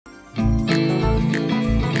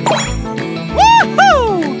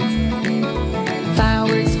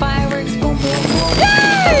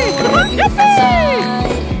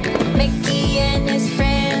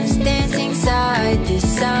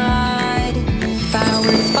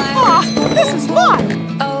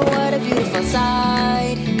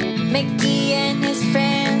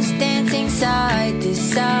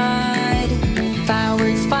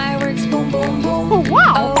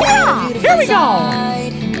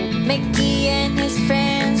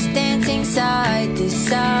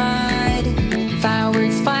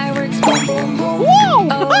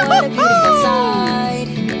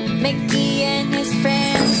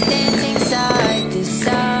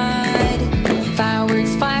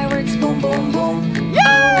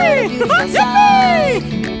beautiful sight.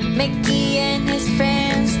 Mickey and his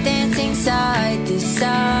friends dancing side to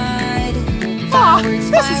side. Fireworks,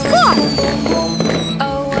 fireworks, boom, boom, boom.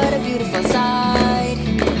 Oh, what a beautiful sight.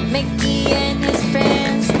 Mickey and his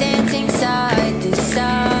friends dancing side to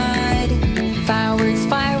side. Fireworks,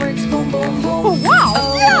 fireworks, boom, boom, boom. Oh, wow!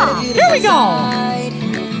 Oh, Yeah! what a Here we beautiful go! sight.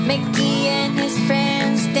 Mickey and his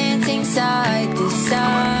friends dancing side to